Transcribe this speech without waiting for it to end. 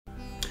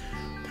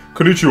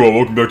Konnichiwa,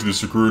 welcome back to the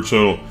Sakura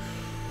channel.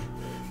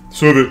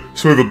 So I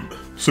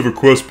have a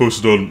quest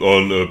posted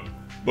on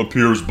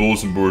Pierre's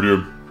bulletin board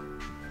here.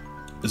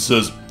 It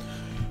says,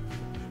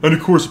 any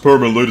course to power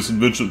my latest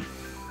invention.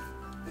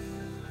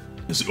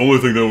 It's the only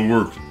thing that will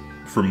work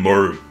from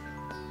Mario.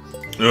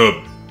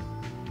 Yeah,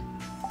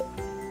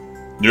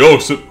 I'll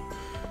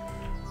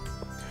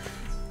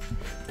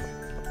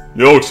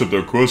accept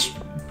that quest.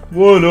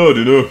 Why not,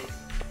 you know?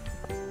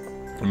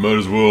 I might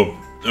as well.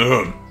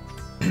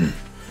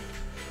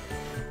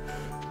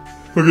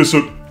 Okay,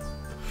 so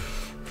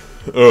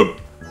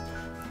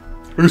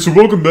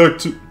welcome back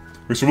to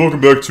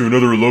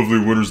another lovely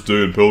winter's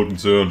day in Pelican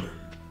Town.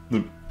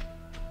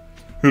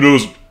 Who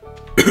knows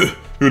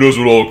who knows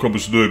what I'll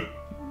accomplish today?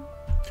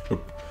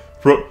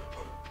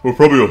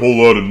 Probably a whole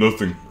lot of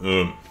nothing.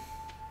 I'm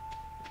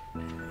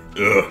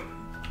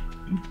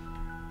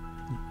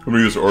gonna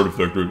get this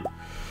artifact right.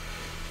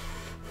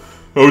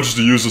 I would just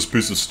use this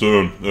piece of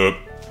stone. It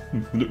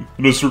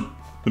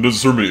doesn't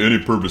serve me any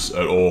purpose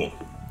at all.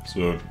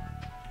 So,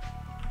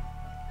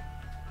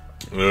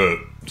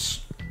 it's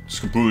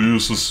completely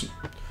useless.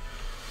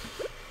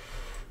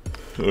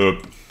 In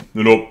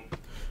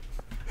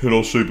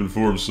all shape and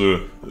form.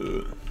 So,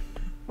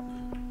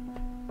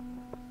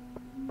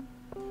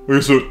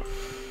 okay,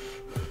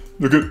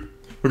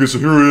 so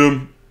here I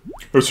am.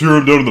 So here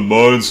I'm down in the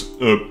mines.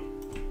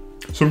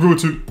 So I'm going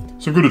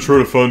to try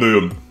to find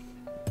a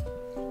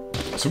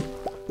so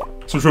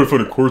I'm trying to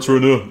find a quartz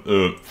right now.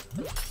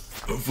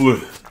 Hopefully,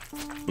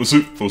 we'll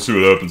see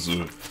what happens.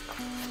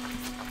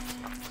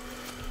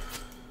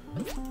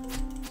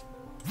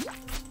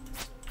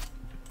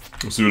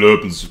 We'll see what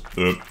happens.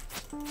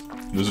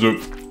 There's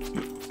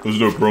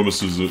no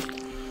promises that.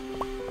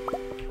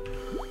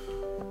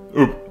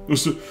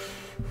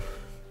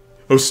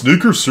 Oh,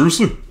 sneakers?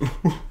 Seriously?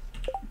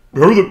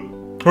 How are the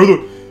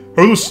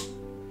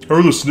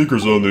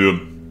sneakers on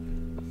the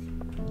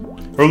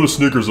how are the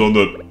sneakers on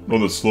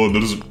that slime?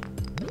 That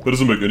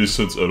doesn't make any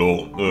sense at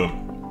all.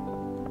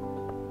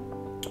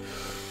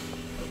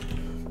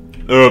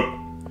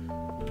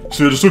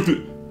 See, I just took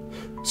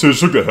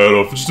the hat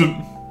off. I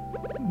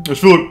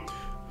just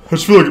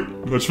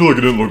feel like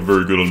it didn't look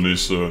very good on me.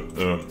 So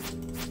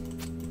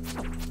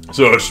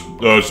I just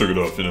took it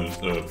off. You know.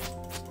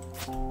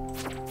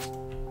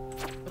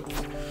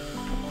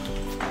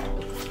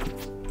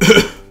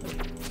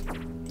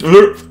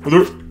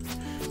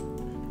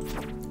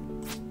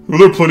 Well,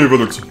 there are plenty of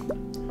other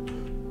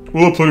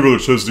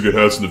chances to get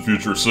hats in the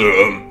future, so,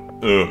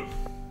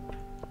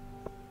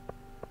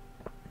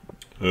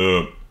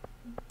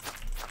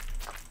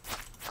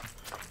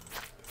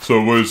 so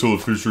I'll wait until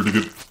the future to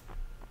get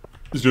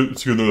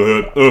another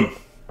hat.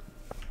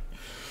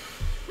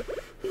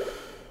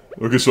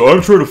 Okay, so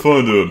I'm trying to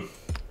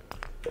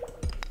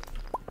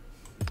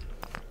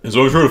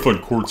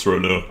find quartz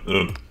right now,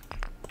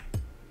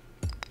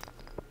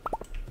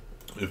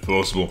 if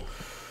possible.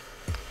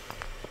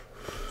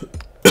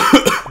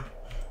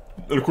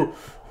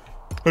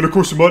 And of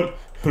course you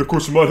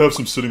might have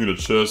some sitting in a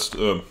chest.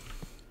 Of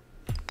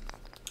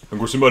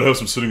course you might have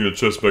some sitting in a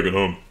chest back at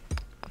home.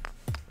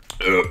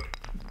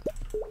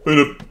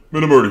 Man,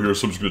 I'm already here,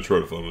 so I'm just gonna try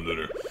to find one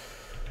down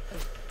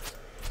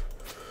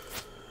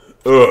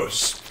here.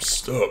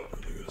 Stop.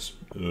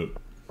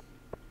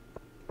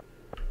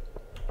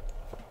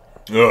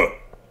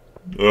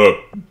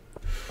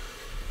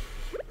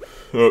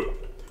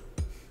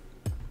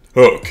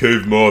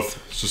 Cave moth.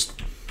 It's just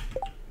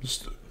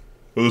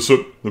they're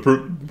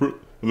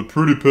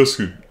pretty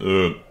pesky.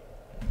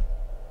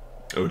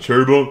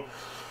 Cherry bomb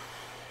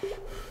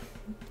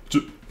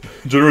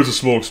generates a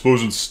small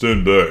explosion.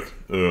 Stand back.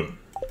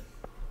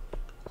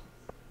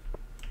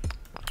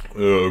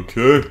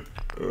 Okay.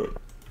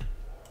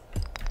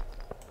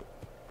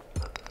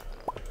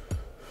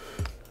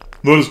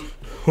 That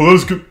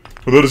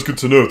is good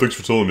to know. Thanks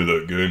for telling me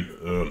that, game.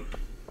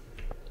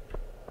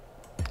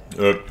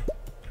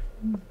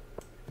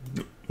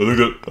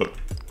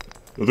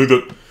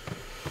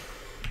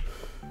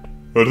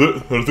 I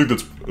think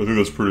that's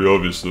pretty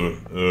obvious though.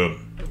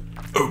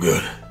 Oh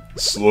god,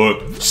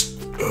 slime.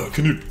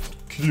 Can you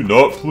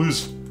not,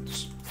 please?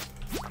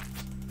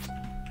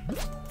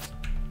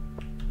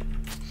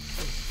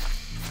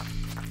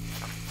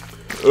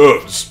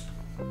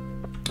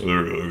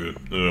 There we go.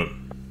 Okay.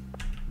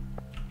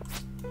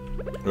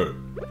 Alright.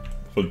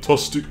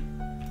 Fantastic.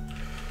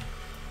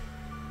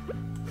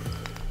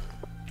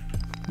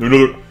 We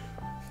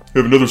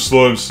have another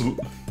slime slain.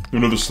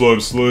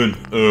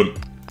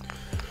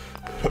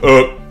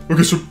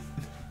 Okay, so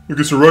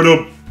right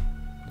now,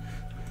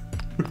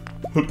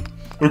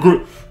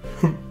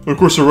 of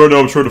course, so right now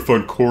I'm trying to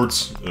find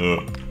quartz.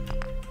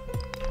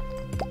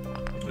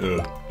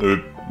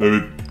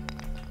 Maybe,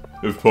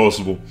 if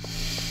possible.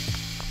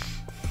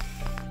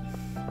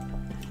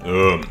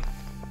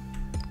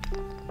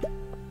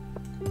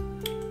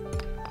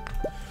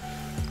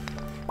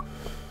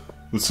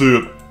 Let's see,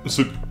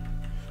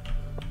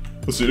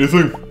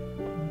 anything?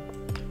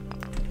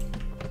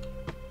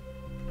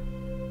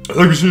 I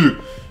think we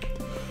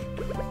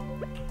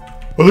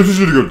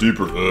should go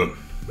deeper.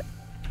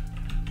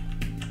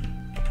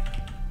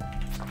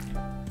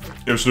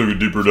 I'm still going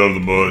deeper down in the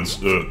mines.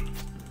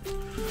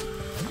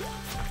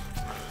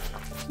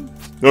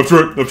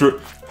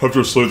 After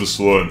I slay the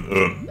slime.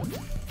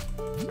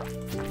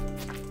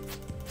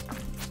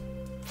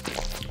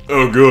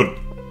 Oh god.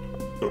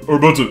 We're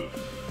about to...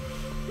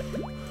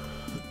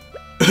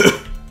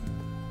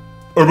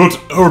 we're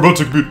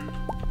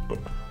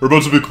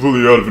about to be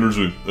completely out of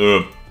energy.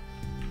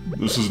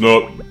 This is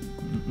bad.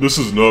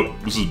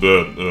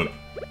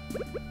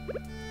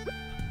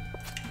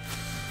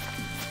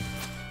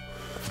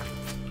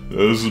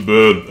 Yeah, this is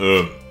bad.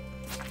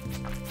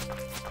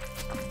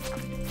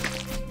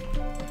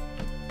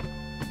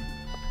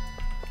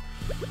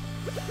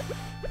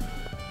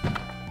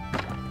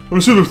 Let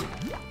me see this.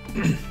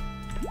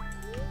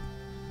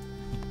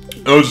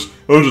 I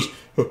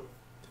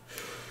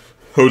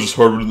was just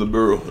harbored in the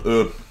barrel.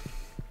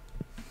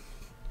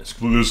 It's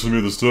completely news to me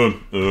this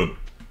time.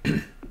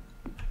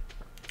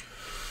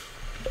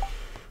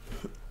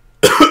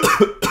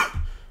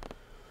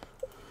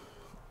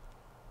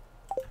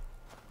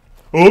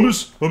 I'm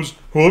just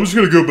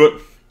gonna go back.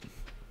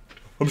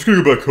 I'm just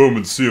gonna go back home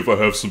and see if I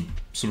have some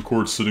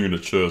quartz sitting in a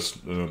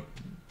chest. And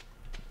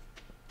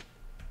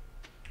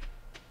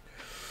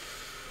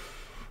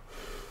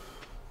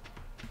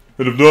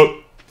if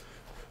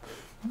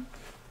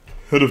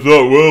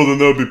not, well, then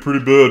that would be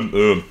pretty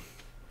bad.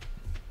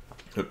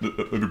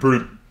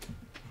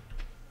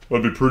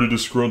 I'd be pretty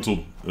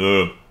disgruntled.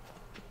 So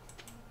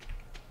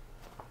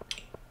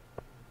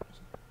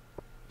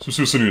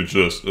what's sitting in a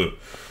chest?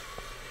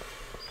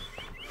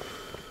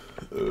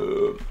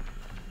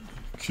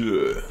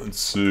 Okay, let's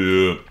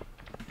see.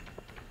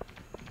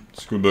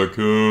 Let's go back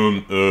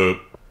home.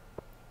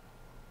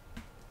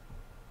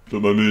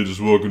 Don't mind me just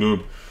walking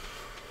home.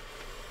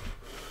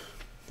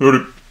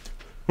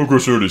 Of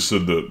course, I already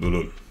said that, but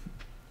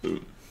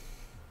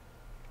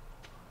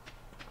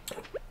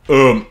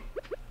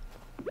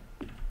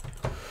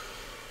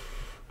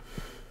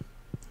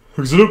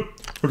because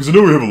I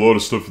know we have a lot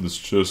of stuff in this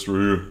chest right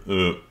here.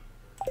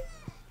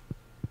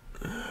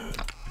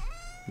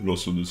 And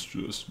also in this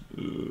chest.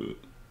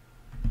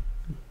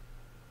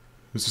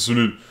 Is this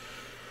any?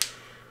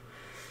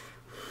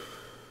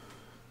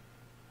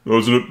 Oh,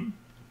 isn't it?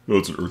 Oh,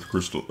 it's an earth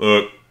crystal.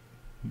 Okay,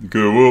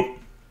 well.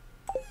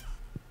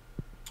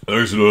 I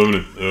actually don't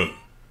have any.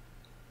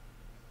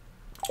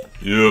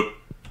 Yep.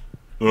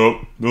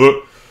 Oh,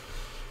 hold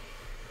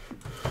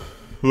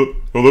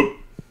up.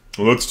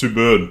 Well, that's too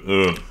bad.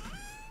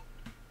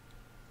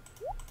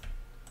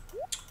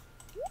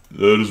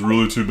 That is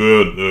really too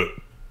bad.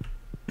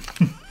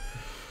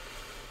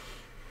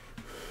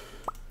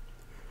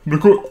 But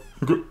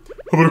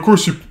of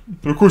course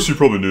you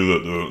probably knew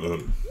that, though.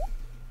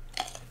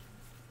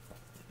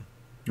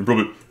 You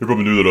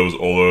probably knew that I was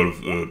all out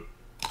of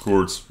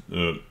quartz.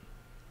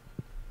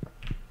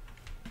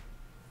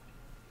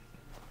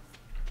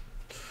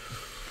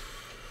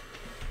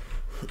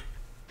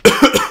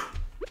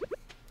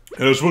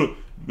 And I just wanted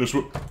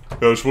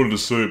to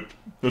say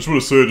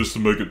just to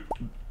make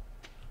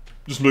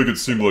it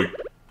seem like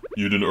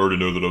you didn't already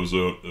know that I was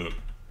out.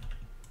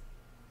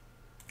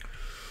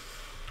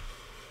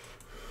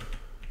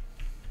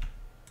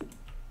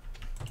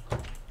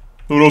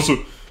 And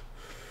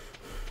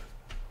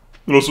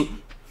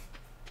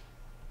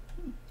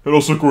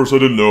also, of course, I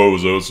didn't know I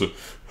was out. So,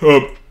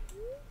 so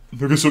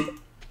I'm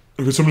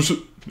just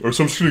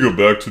gonna go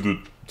back to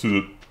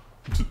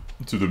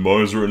the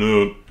mines right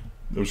now.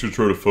 I'm just gonna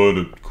try to find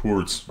a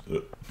quartz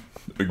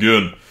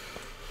again.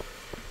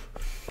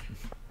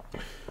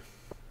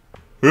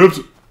 You have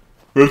to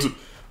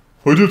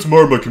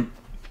admire my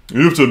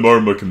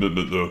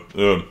commitment, though.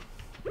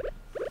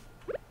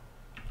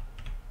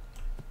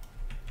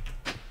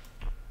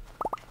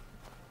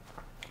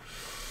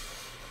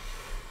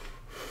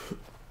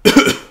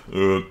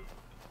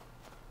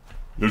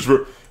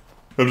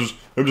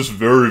 I'm just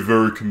very,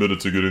 very committed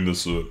to getting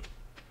this,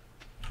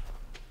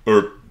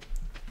 or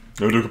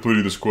to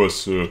completing this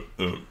quest. I'm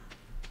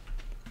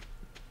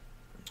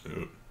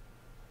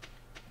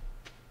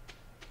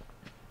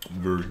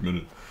very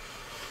committed.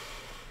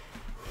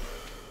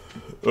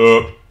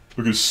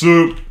 Okay,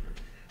 so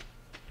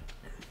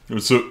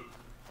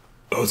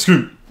it's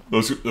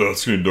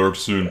getting dark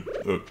soon.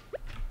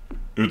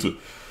 We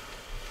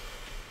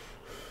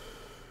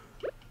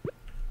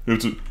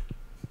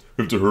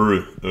have to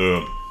hurry.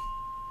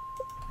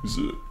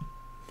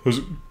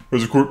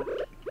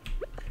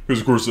 Because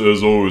of course,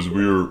 as always,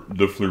 we are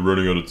definitely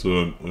running out of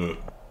time.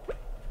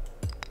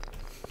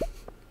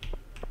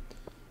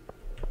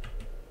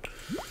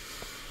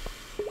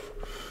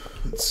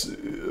 Let's see.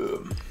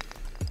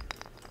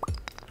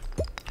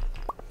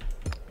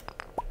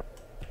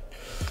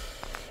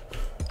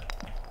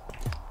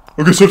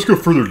 Okay, so let's go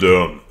further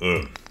down.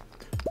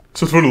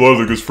 So I find a lot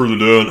that goes further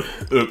down.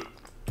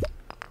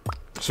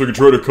 So I can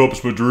try to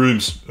accomplish my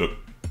dreams. No,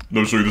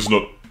 I'm sorry, this is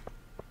not.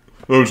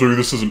 No, I'm sorry,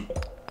 this isn't.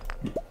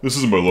 This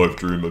isn't my life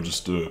dream. I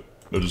just want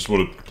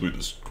to complete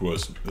this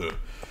quest.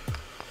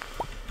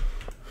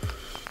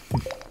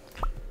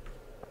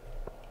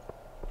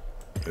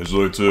 I'd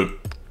like to.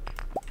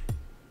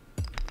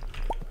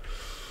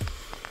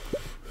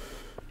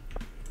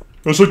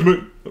 I just like to make,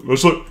 I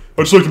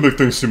just like to make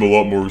things seem a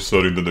lot more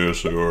exciting than they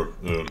actually are.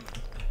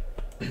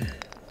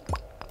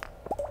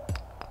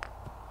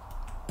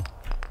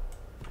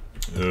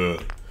 Yeah.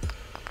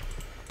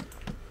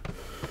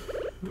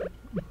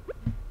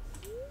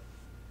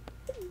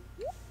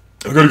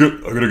 I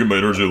gotta get my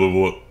energy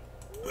level up.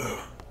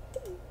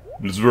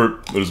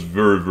 That is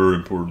very, very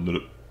important that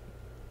it.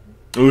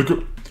 Oh,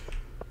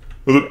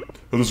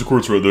 there's a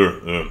quartz right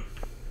there. Yeah.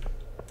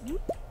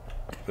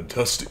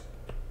 Fantastic.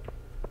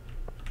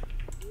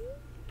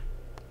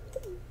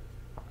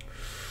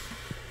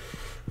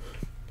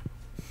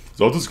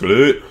 That is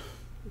great.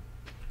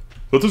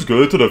 That is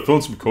great that I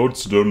found some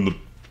cards down in the.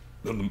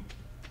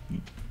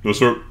 No,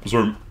 sorry,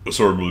 I'm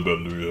really bad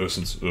at new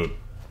accents. I'm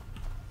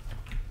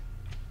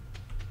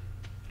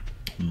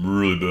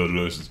really bad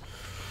at accents.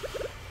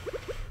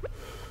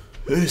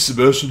 Hey,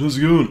 Sebastian, how's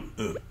it going?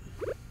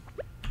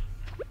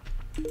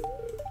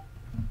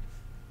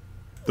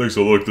 Thanks,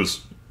 I like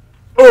this.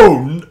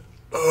 Oh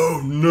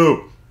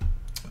no!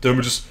 Damn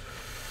it,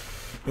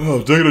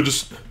 oh, dang it,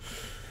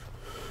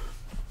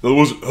 that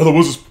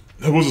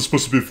wasn't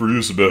supposed to be for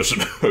you,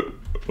 Sebastian.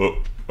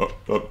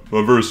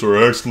 I'm very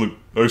sorry. I accidentally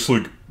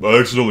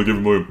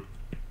gave away.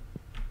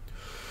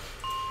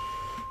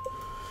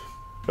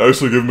 I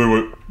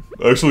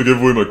actually gave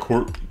away my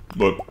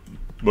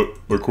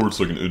quartz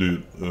like an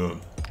idiot. Yeah,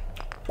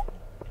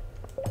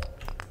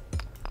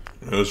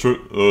 let's try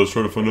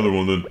to find another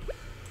one then.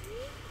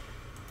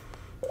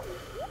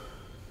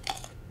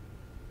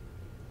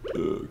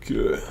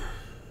 Okay.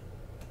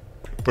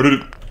 I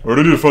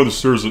need to find the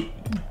stairs that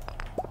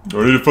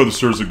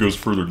goes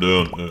further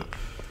down.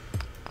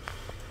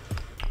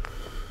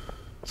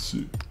 Let's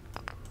see.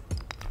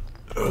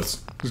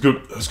 That's gonna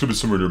be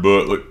somewhere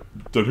nearby, like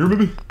down here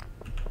maybe.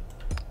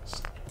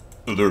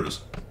 Oh, there it is.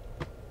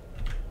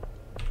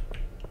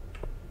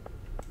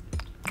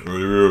 Right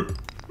here.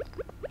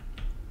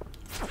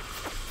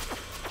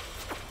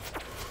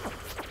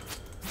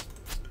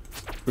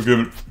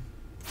 Okay,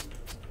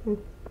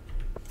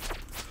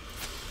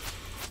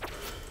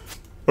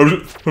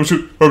 I'm just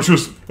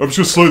gonna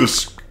slay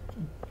this.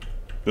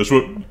 I just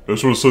want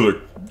to slay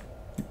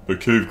the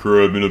cave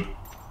crab. I mean,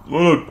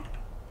 why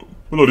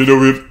not? You know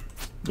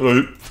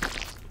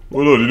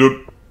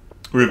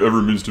we have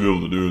every means to be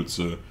able to do it.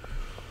 So.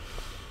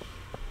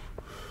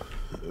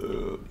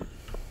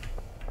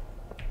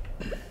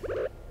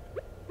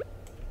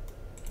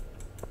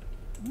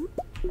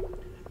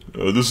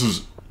 This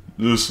is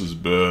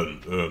bad.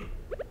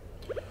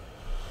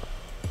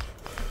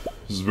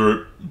 This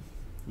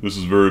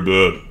is very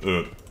bad.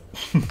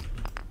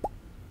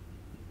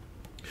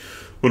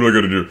 What do I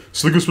gotta do?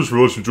 So thank you so much for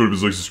watching. Enjoyed,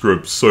 please like,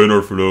 subscribe, sign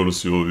off for now, and I'll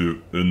see all of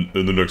you in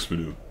the next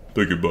video.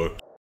 Thank you, bye.